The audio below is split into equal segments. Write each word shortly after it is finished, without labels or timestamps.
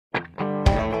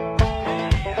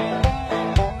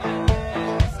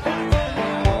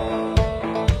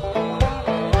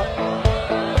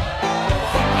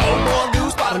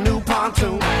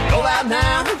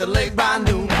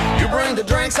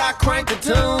drinks, I crank the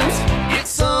tunes. Get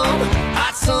some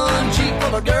hot sun, Jeep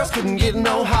full of girls couldn't get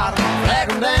no hotter. Flag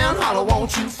them down, holler,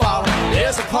 won't you follow?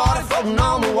 There's a party floating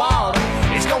on the water.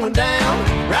 It's going down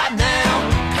right now.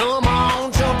 Come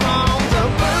on, jump on the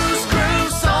blues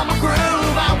cruise, summer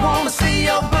groove. I wanna see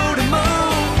your booty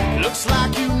move. Looks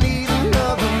like you need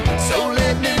another, so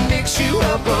let me mix you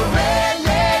up a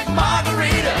redneck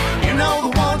margarita. You know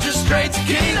the one, just straight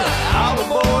tequila. All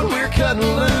aboard, we're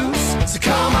cutting loose. So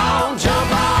come on,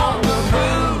 jump on the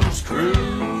booze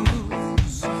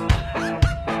cruise.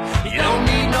 You don't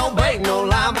need no bait, no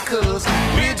lime, because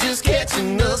we're just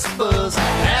catching us a buzz.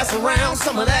 Pass around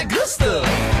some of that good stuff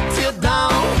till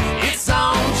dawn. It's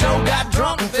on. Joe got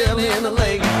drunk and fell in the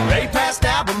lake. Ray passed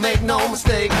out, but make no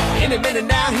mistake, any minute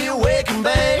now he'll wake and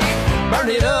bake. Burn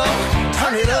it up,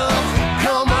 turn it up.